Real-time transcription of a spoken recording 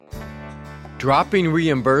dropping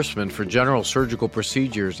reimbursement for general surgical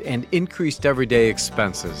procedures, and increased everyday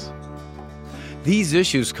expenses. These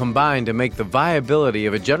issues combine to make the viability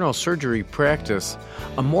of a general surgery practice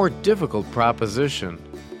a more difficult proposition.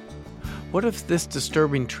 What if this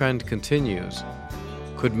disturbing trend continues?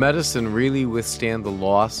 Could medicine really withstand the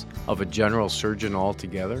loss of a general surgeon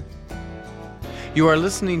altogether? You are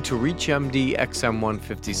listening to ReachMD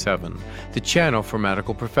XM157, the channel for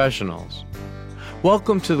medical professionals.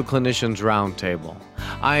 Welcome to the Clinicians Roundtable.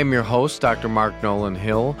 I am your host, Dr. Mark Nolan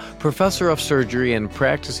Hill, professor of surgery and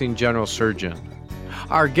practicing general surgeon.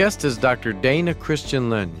 Our guest is Dr. Dana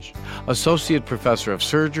Christian Linge, associate professor of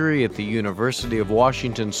surgery at the University of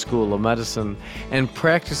Washington School of Medicine and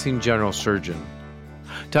practicing general surgeon.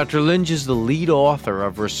 Dr. Linge is the lead author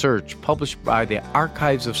of research published by the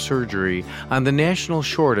Archives of Surgery on the national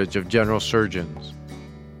shortage of general surgeons.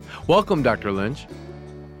 Welcome, Dr. Linge.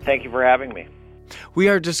 Thank you for having me. We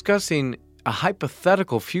are discussing a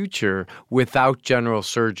hypothetical future without general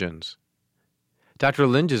surgeons. Dr.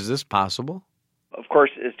 Linge, is this possible? Of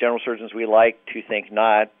course, as general surgeons, we like to think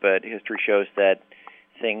not, but history shows that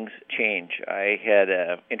things change. I had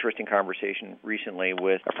an interesting conversation recently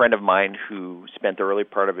with a friend of mine who spent the early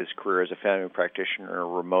part of his career as a family practitioner in a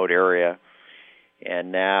remote area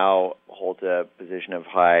and now holds a position of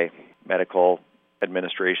high medical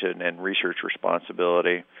administration and research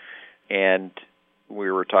responsibility. And we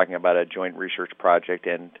were talking about a joint research project,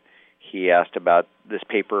 and he asked about this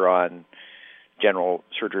paper on general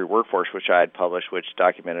surgery workforce, which I had published, which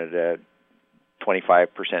documented a 25%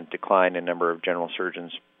 decline in number of general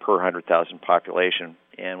surgeons per 100,000 population.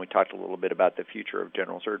 And we talked a little bit about the future of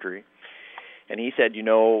general surgery. And he said,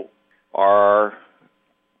 our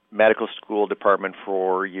medical school department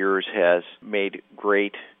for years has made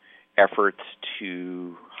great efforts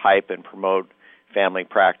to hype and promote family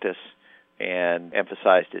practice and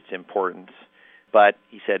emphasized its importance. But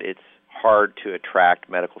he said it's hard to attract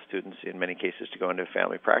medical students in many cases to go into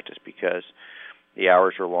family practice because the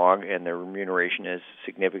hours are long and the remuneration is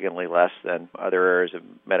significantly less than other areas of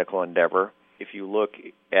medical endeavor. If you look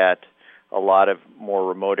at a lot of more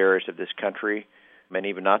remote areas of this country, and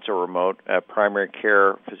even not so remote, primary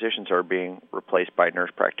care physicians are being replaced by nurse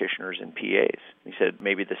practitioners and PAs. He said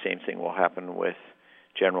maybe the same thing will happen with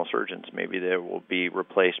general surgeons. Maybe they will be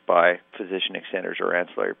replaced by physician extenders or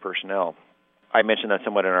ancillary personnel. I mentioned that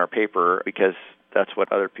somewhat in our paper because that's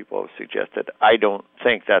what other people have suggested. I don't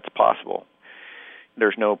think that's possible.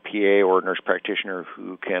 There's no PA or nurse practitioner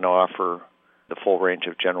who can offer the full range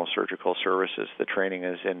of general surgical services. The training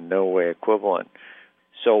is in no way equivalent.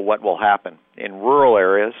 So what will happen? In rural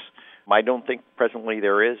areas, I don't think presently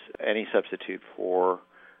there is any substitute for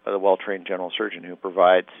the well-trained general surgeon who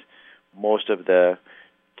provides most of the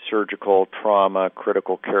surgical, trauma,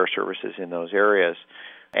 critical care services in those areas.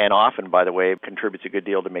 And often, by the way, contributes a good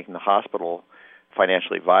deal to making the hospital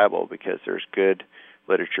financially viable because there's good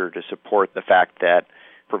literature to support the fact that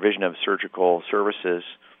provision of surgical services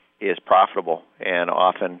is profitable. And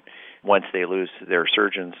often, once they lose their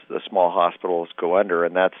surgeons, the small hospitals go under.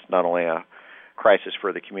 And that's not only a crisis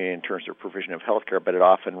for the community in terms of provision of health care, but it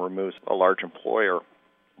often removes a large employer.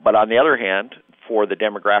 But on the other hand, for the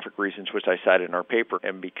demographic reasons which I cited in our paper,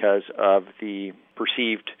 and because of the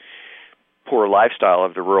perceived poor lifestyle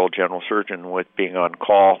of the rural general surgeon with being on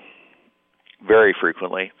call very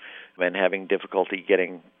frequently and having difficulty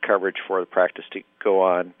getting coverage for the practice to go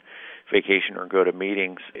on vacation or go to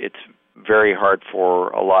meetings, it's very hard for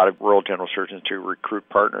a lot of rural general surgeons to recruit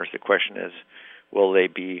partners. The question is, will they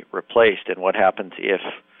be replaced? And what happens if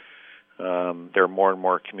there are more and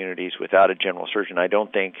more communities without a general surgeon? I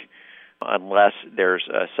don't think, unless there's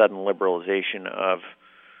a sudden liberalization of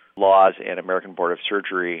laws and American Board of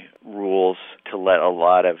Surgery rules to let a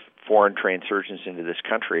lot of foreign-trained surgeons into this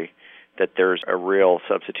country, that there's a real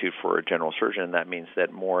substitute for a general surgeon. That means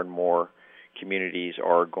that more and more communities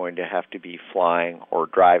are going to have to be flying or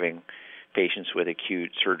driving patients with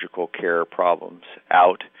acute surgical care problems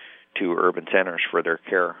out to urban centers for their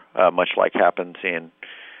care, much like happens in,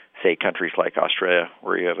 say, countries like Australia,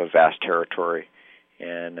 where you have a vast territory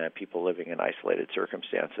and people living in isolated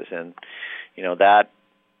circumstances. And,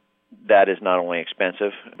 that is not only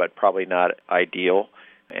expensive, but probably not ideal.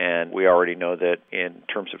 And we already know that in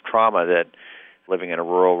terms of trauma, that living in a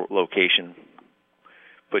rural location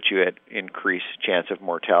puts you at increased chance of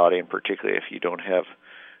mortality, and particularly if you don't have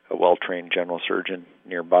a well-trained general surgeon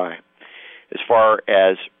nearby. As far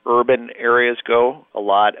as urban areas go, a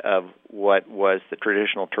lot of what was the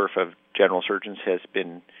traditional turf of general surgeons has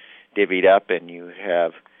been divvied up, and you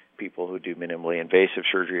have people who do minimally invasive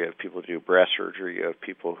surgery, you have people who do breast surgery, you have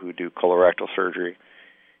people who do colorectal surgery,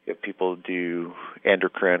 if people do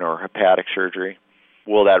endocrine or hepatic surgery.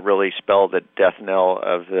 Will that really spell the death knell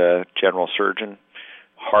of the general surgeon?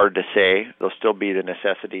 Hard to say. There'll still be the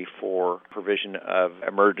necessity for provision of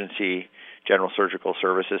emergency general surgical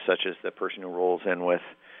services, such as the person who rolls in with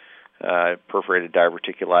perforated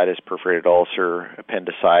diverticulitis, perforated ulcer,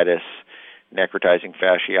 appendicitis, necrotizing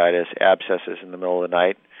fasciitis, abscesses in the middle of the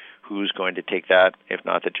night. Who's going to take that, if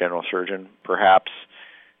not the general surgeon? Perhaps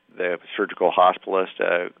the surgical hospitalist.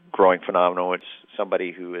 A growing phenomenon. It's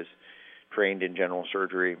somebody who is trained in general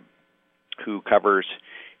surgery who covers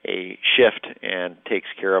a shift and takes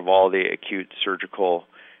care of all the acute surgical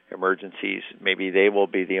emergencies. Maybe they will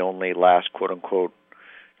be the only last quote-unquote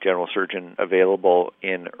general surgeon available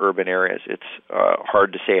in urban areas. It's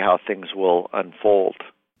hard to say how things will unfold.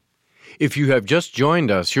 If you have just joined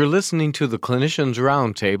us, you're listening to the Clinicians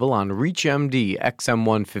Roundtable on ReachMD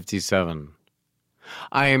XM157.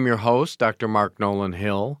 I am your host, Dr. Mark Nolan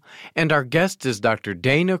Hill, and our guest is Dr.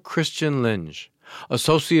 Dana Christian Linge,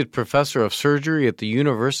 Associate Professor of Surgery at the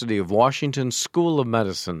University of Washington School of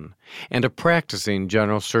Medicine and a practicing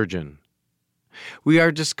general surgeon. We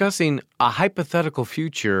are discussing a hypothetical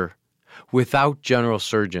future without general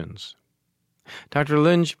surgeons. Dr.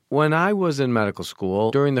 Linge, when I was in medical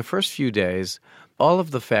school, during the first few days, all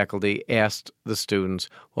of the faculty asked the students,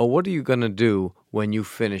 well, what are you going to do when you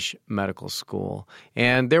finish medical school?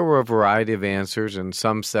 And there were a variety of answers, and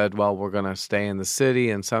some said, well, we're going to stay in the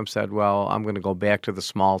city, and some said, well, I'm going to go back to the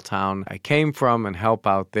small town I came from and help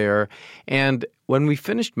out there. And when we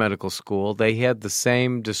finished medical school, they had the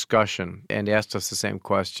same discussion and asked us the same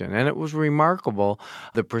question. And it was remarkable,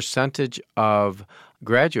 the percentage of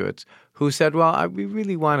graduates who said, well, we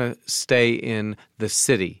really want to stay in the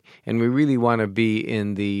city and we really want to be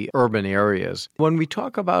in the urban areas. When we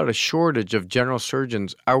talk about a shortage of general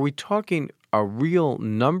surgeons, are we talking a real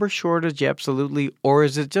number shortage, absolutely, or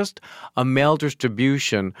is it just a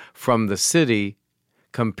maldistribution from the city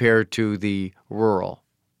compared to the rural?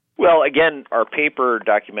 Well, again, our paper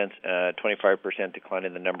documents a 25% decline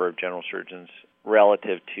in the number of general surgeons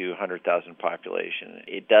relative to 100,000 population.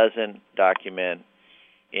 It doesn't document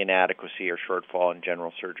inadequacy or shortfall in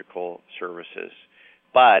general surgical services.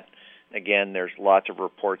 But, again, there's lots of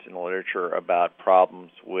reports in the literature about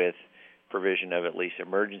problems with provision of at least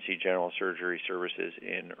emergency general surgery services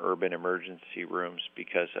in urban emergency rooms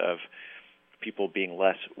because of people being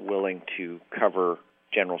less willing to cover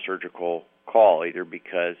general surgical call, either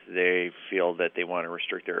because they feel that they want to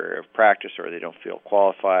restrict their area of practice, or they don't feel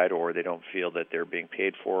qualified, or they don't feel that they're being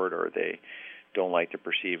paid for it, or they don't like to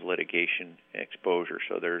perceive litigation exposure.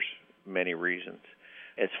 So there's many reasons.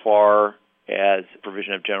 As far as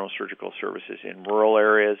provision of general surgical services in rural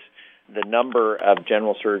areas, the number of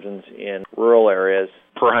general surgeons in rural areas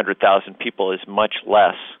per 100,000 people is much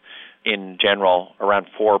less in general, around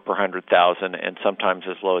 4 per 100,000, and sometimes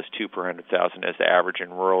as low as 2 per 100,000 as the average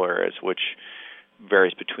in rural areas, which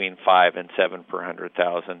varies between 5 and 7 per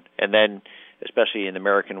 100,000. And then, especially in the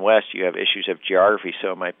American West, you have issues of geography,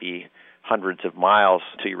 so it might be hundreds of miles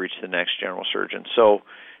until you reach the next general surgeon. So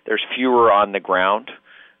there's fewer on the ground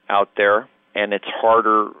out there, and it's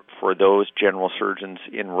harder for those general surgeons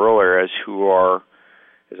in rural areas who are,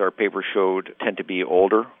 as our paper showed, tend to be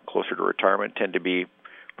older, closer to retirement, tend to be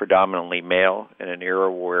predominantly male in an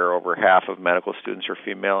era where over half of medical students are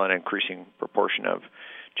female and an increasing proportion of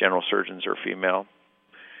general surgeons are female.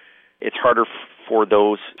 It's harder for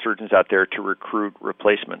those surgeons out there to recruit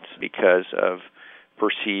replacements because of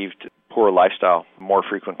perceived poor lifestyle, more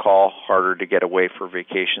frequent call, harder to get away for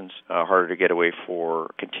vacations, harder to get away for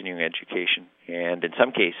continuing education, and in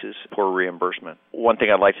some cases, poor reimbursement. One thing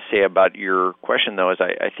I'd like to say about your question, though, is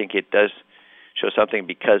I think it does show something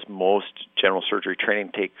because most general surgery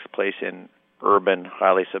training takes place in urban,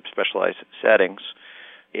 highly subspecialized settings.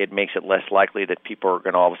 It makes it less likely that people are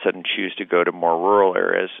going to all of a sudden choose to go to more rural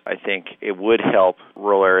areas. I think it would help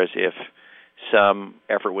rural areas if some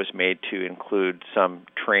effort was made to include some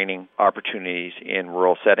training opportunities in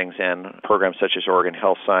rural settings, and programs such as Oregon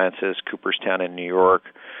Health Sciences, Cooperstown in New York,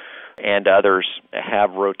 and others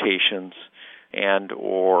have rotations and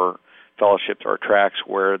or fellowships or tracks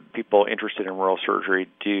where people interested in rural surgery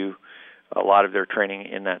do a lot of their training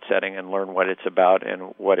in that setting and learn what it's about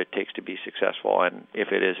and what it takes to be successful and if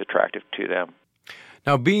it is attractive to them.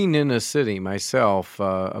 Now, being in a city myself,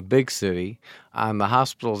 a big city, on the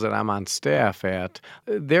hospitals that I'm on staff at,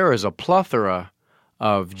 there is a plethora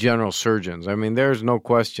of general surgeons. I mean, there's no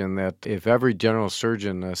question that if every general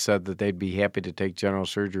surgeon said that they'd be happy to take general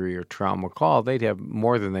surgery or trauma call, they'd have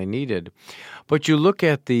more than they needed. But you look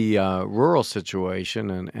at the rural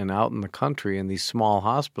situation and out in the country in these small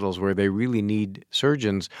hospitals where they really need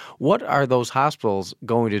surgeons, what are those hospitals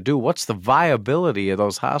going to do? What's the viability of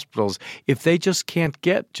those hospitals if they just can't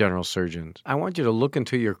get general surgeons? I want you to look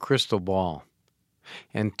into your crystal ball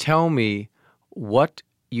and tell me what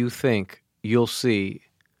you think you'll see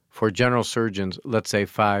for general surgeons, let's say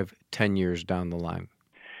 5-10 years down the line.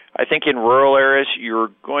 I think in rural areas, you're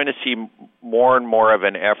going to see more and more of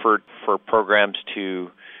an effort for programs to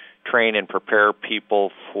train and prepare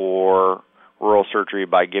people for rural surgery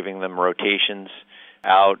by giving them rotations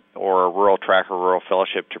out or a rural track or rural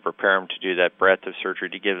fellowship to prepare them to do that breadth of surgery,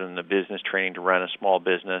 to give them the business training to run a small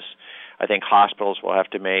business. I think hospitals will have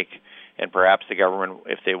to make, and perhaps the government,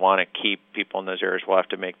 if they want to keep people in those areas, will have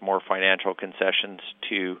to make more financial concessions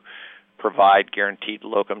to provide guaranteed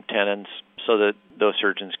locum tenens so that those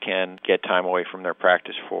surgeons can get time away from their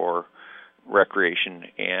practice for recreation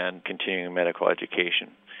and continuing medical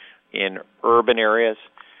education. In urban areas,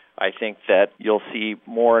 I think that you'll see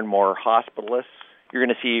more and more hospitalists. You're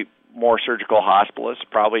going to see more surgical hospitalists,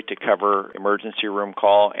 probably to cover emergency room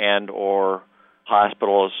call and or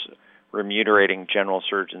hospitals remunerating general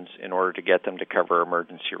surgeons in order to get them to cover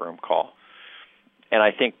emergency room call. And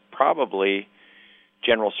I think probably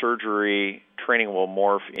general surgery training will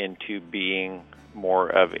morph into being more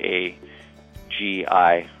of a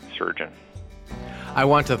GI surgeon. I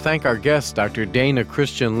want to thank our guest, Dr. Dana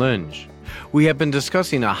Christian Linge. We have been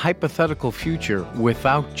discussing a hypothetical future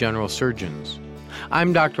without general surgeons.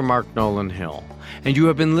 I'm Dr. Mark Nolan Hill, and you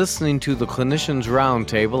have been listening to the Clinicians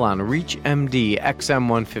Roundtable on ReachMD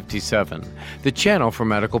XM157, the channel for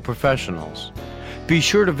medical professionals. Be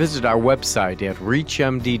sure to visit our website at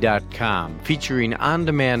reachmd.com, featuring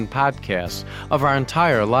on-demand podcasts of our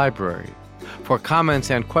entire library. For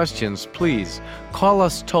comments and questions, please call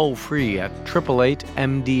us toll-free at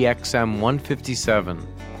 888-MDXM157.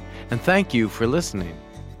 And thank you for listening.